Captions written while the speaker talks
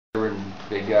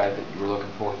big guy that you were looking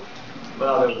for?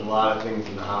 Well, there was a lot of things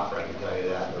in the hopper, I can tell you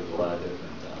that. There was a lot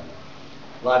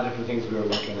of different things we were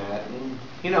looking at. And,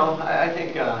 I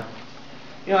think,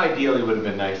 ideally it would have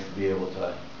been nice to be able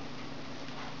to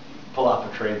pull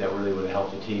off a trade that really would have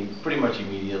helped the team pretty much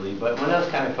immediately. But when those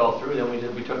kind of fell through, then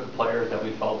we took the players that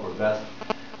we felt were best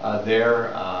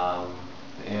there,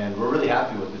 and we're really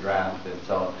happy with the draft. And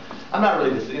so I'm not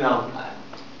really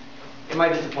am I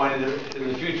disappointed in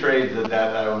the few trades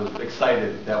that I was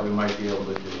excited that we might be able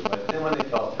to do. But then when they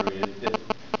fell through,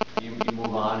 you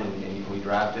move on, and we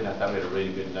drafted. I thought we had a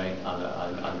really good night on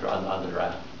the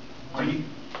draft. Are you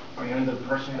under the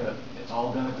impression that it's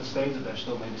all done at this stage, that there's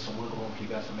still maybe some wiggle room for you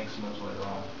guys to make some moves later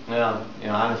on?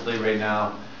 Yeah, honestly, right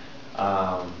now,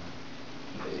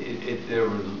 there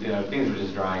was, things were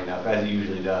just drying up as it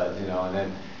usually does, and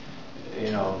then,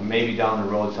 maybe down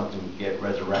the road something would get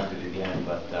resurrected again.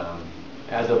 But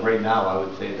as of right now, I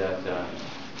would say that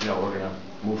we're going to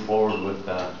move forward with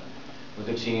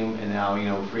the team, and now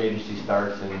free agency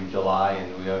starts in July,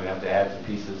 and we're going to have to add some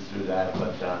pieces through that.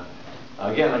 But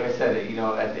again, like I said,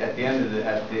 at the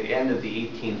end of the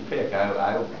 18th pick,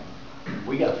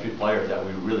 we got 3 players that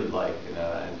we really liked,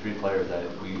 and 3 players that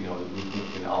we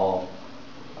think can all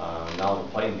not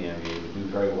only play in the NBA, but do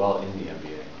very well in the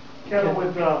NBA. Kevin,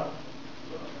 with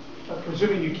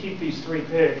presuming you keep these 3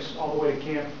 picks all the way to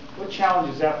camp, what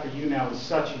challenge is that for you now with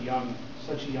such a young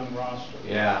roster?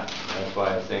 Yeah, that's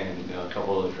why I was saying, a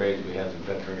couple of the trades we had some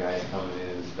veteran guys coming in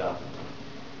and stuff.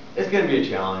 It's going to be a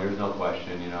challenge. There's no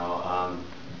question.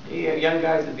 Young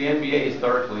guys at the NBA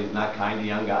historically is not kind to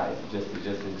young guys. It's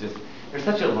just there's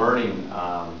such a learning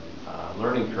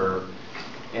curve,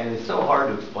 and it's so hard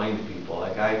to explain to people.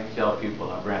 Like I tell people,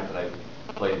 now granted I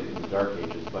played in the dark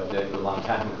ages, but a long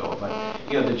time ago. But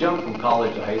the jump from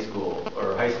college to high school,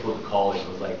 or high school to college,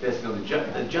 was like this.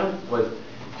 The jump was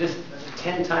just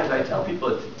 10 times. I tell people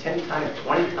it's 10 times,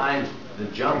 20 times the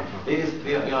jump. They just,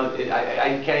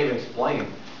 I can't even explain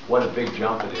what a big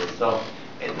jump it is. So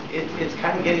it's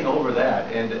kind of getting over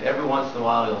that. And every once in a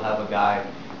while you'll have a guy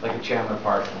like a Chandler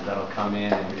Parsons that'll come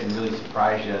in and really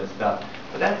surprise you and stuff.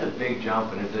 But that's a big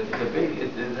jump, and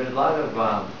there's a lot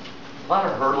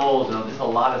of hurdles, and just a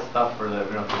lot of stuff for the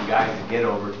guys to get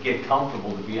over, to get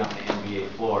comfortable to be on the NBA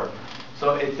floor.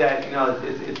 So it's that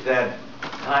it's that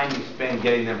time you spend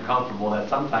getting them comfortable that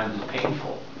sometimes is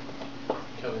painful.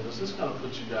 Kevin, does this kind of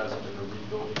put you guys in a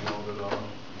rebuilding mode at all?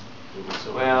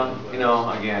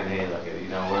 Well, again, hey, look at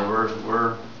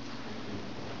we're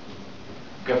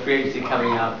got free agency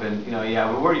coming up, and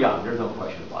we're young. There's no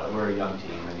question about it. We're a young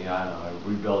team, and I don't know,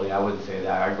 rebuilding. I wouldn't say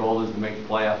that. Our goal is to make the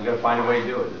playoffs. We got to find a way to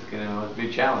do it. It's going to be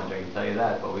a challenge, I can tell you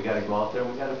that. But we got to go out there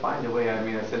and we got to find a way. I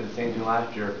mean, I said the same thing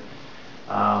last year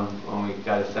when we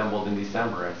got assembled in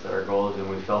December. I said our goal is, and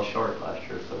we fell short last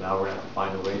year. So now we're going to have to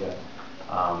find a way to,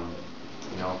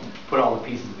 put all the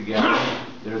pieces together.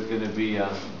 There's going to be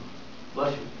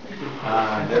bless you.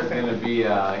 There's going to be,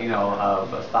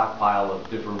 a stockpile of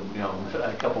different,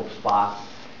 a couple of spots,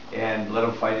 and let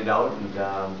them fight it out,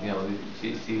 and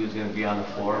see who's going to be on the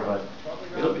floor. But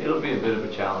it'll be a bit of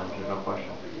a challenge. There's no question.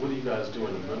 What do you guys do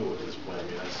in the middle of this point? I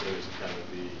mean, that seems to kind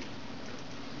of be,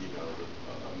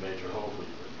 a major hole for you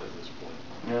at this point.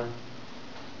 Yeah.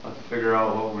 Let's figure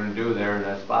out what we're going to do there in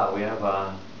that spot. We have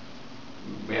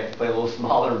to play a little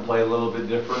smaller and play a little bit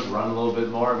different, run a little bit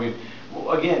more. I mean,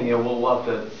 again, we'll have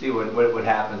to see what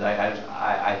happens.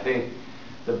 I think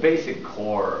the basic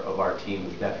core of our team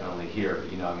is definitely here.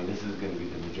 I mean, this is going to be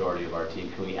the majority of our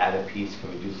team. Can we add a piece?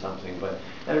 Can we do something? But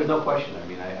there's no question. I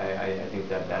mean, I think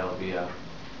that'll be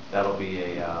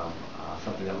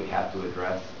something that we have to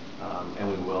address, and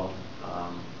we will.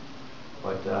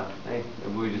 Hey,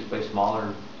 maybe we just play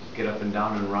smaller, just get up and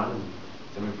down and run, and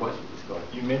how many points we can score.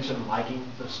 You mentioned liking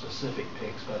the specific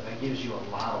picks, but that gives you a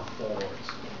lot of forwards,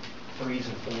 3s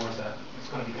and 4s. That it's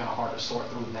going to be kind of hard to sort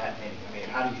through that many. I mean,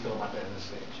 how do you feel about that at this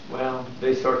stage? Well,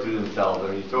 they sort through themselves. I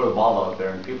mean, you throw the ball out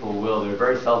there, and people will. They're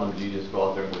very seldom do you just go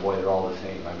out there and go, boy, they're all the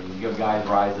same. I mean, you have guys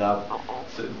rise up,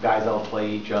 so guys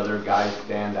outplay each other, guys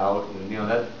stand out, and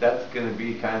that's going to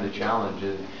be kind of the challenge.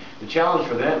 And the challenge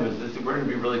for them is we're going to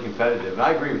be really competitive. And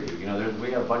I agree with you.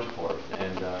 We have a bunch of forwards,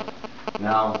 and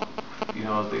now,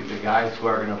 the guys who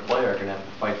are going to play are going to have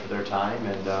to fight for their time,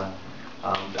 and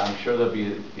I'm sure there'll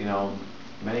be,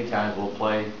 many times we'll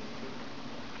play,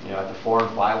 at the 4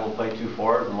 and 5 we'll play 2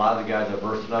 forwards, and a lot of the guys are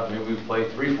versed enough. Maybe we play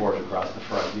 3 forwards across the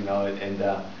front,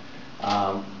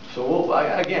 so we'll,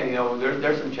 again,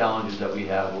 there's some challenges that we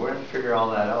have. We're going to have to figure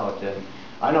all that out. And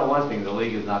I know one thing: the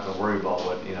league is not going to worry about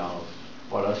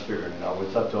what us figuring it out.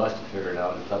 It's up to us to figure it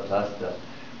out. It's up to us to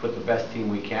put the best team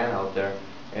we can out there.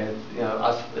 And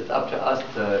it's up to us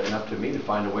and up to me to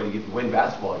find a way to win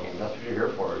basketball games. That's what you're here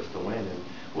for, is to win. And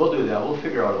we'll do that. We'll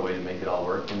figure out a way to make it all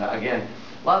work. And again,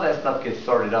 a lot of that stuff gets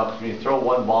sorted out. When you throw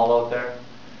one ball out there,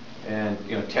 and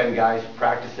 10 guys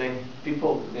practicing,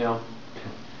 people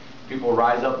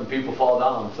rise up and people fall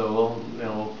down. So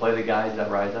we'll play the guys that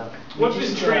rise up. What's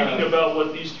intriguing about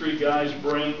what these three guys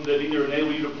bring that either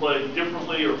enable you to play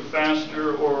differently or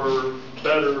faster or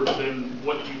better than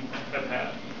what you have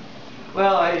had?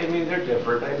 Well, I mean, they're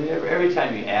different. I mean, every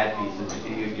time you add pieces,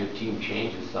 your team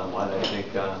changes somewhat. I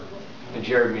think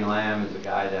Jeremy Lamb is a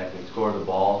guy that can score the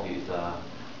ball. He's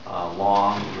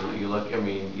long. You look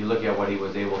at what he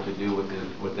was able to do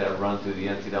with that run through the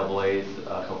NCAA's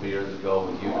a couple years ago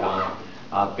with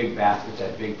UConn. Big baskets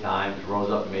at big times. Rose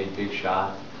up and made big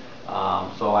shots.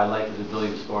 So I like his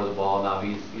ability to score the ball. Now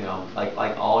he's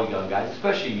like all young guys,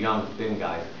 especially young thin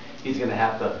guys. He's going to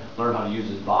have to learn how to use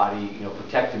his body,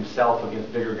 protect himself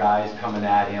against bigger guys coming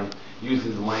at him, use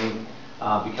his length,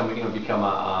 become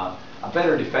a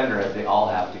better defender, as they all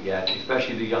have to get,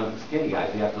 especially the young skinny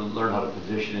guys. They have to learn how to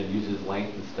position and use his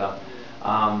length and stuff.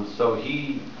 So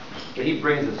he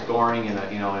brings a scoring and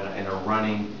a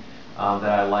running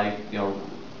that I like.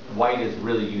 White is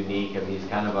really unique. I mean, he's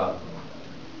kind of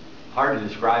hard to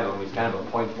describe him. He's kind of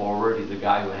a point forward. He's a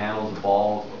guy who handles the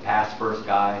ball, pass first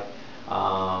guy.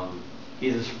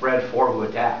 He's a spread forward who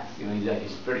attacks.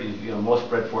 Most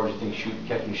spread forwards you think shoot,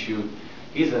 catch and shoot.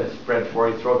 He's a spread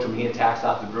forward. You throw it to him, he attacks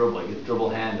off the dribble. He gets dribble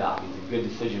handoff. He's a good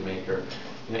decision maker.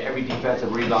 Every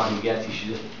defensive rebound he gets, he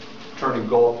should just turn and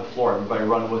go up the floor. Everybody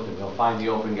run with him. He'll find the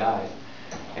open guys.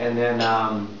 And then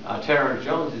Terrence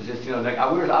Jones is just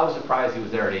I was surprised he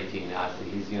was there at 18. Honestly,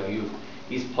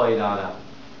 he's played on a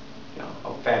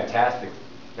fantastic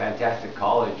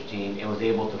college team and was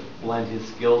able to blend his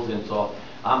skills in. So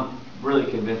I'm really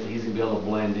convinced that he's going to be able to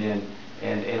blend in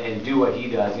and do what he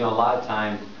does. A lot of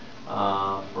times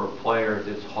for players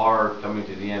it's hard coming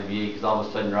to the NBA because all of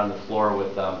a sudden you're on the floor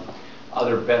with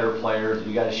other better players.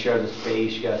 You got to share the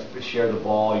space, you got to share the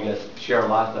ball, you got to share a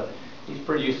lot of stuff. He's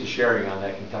pretty used to sharing on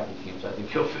that Kentucky team, so I think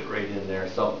he'll fit right in there.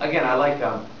 So again, I like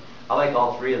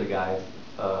all three of the guys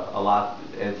a lot.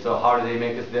 And so how do they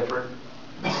make us different?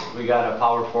 We got a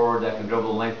power forward that can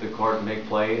dribble the length of the court and make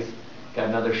plays. Got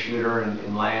another shooter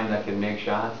in Lamb that can make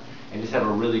shots, and just have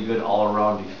a really good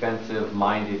all-around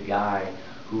defensive-minded guy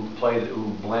who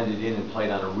blended in and played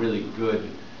on a really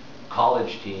good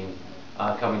college team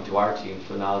coming to our team.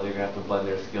 So now they're going to have to blend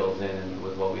their skills in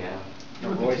with what we have.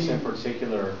 Royce in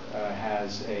particular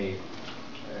has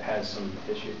some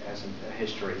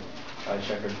history,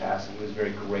 checkered past, and he was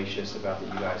very gracious about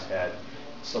that you guys had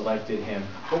selected him.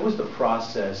 What was the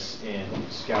process in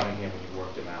scouting him when you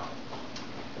worked him out?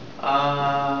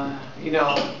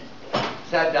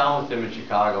 Sat down with him in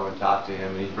Chicago and talked to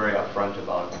him, and he's very upfront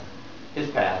about his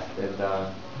past, and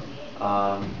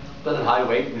doesn't hide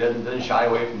away from, doesn't shy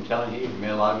away from telling you he made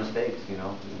a lot of mistakes. He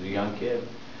was a young kid.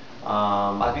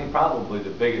 I think probably the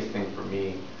biggest thing for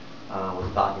me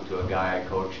was talking to a guy I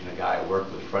coached and a guy I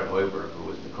worked with, Fred Hoiberg, who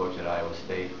was the coach at Iowa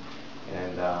State.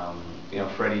 And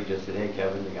Freddie just said, "Hey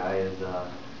Kevin, the guy is a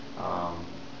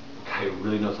guy who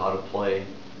really knows how to play,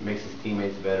 makes his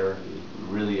teammates better. He's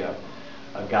really a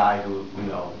guy who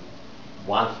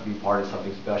wants to be part of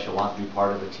something special, wants to be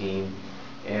part of a team."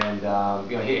 And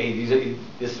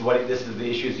this is the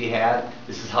issues he had.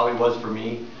 This is how he was for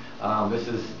me. This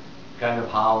is kind of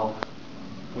how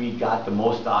we got the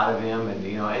most out of him, and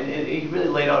and he really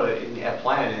laid out a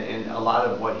plan. And a lot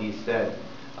of what he said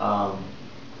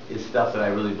is stuff that I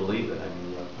really believe in. I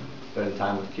mean, spending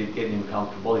time with kids, getting him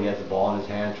comfortable. He has the ball in his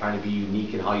hand, trying to be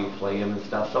unique in how you play him and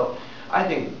stuff. So I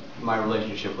think my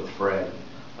relationship with Fred,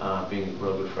 being a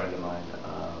real good friend of mine,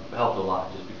 helped a lot,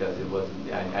 just because it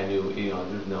wasn't. I knew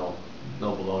there's no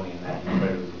baloney in that.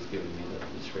 Fred was just giving me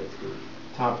the straight scoop.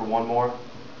 Time for one more.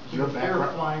 Do your fair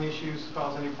flying issues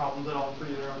cause any problems at all for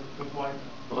you there with White?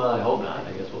 Well, I hope not.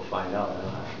 I guess we'll find out.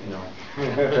 I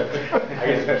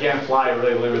guess if you can't fly, it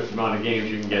really limits the amount of games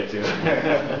you can get to.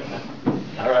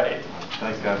 All right.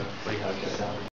 Thanks, guys.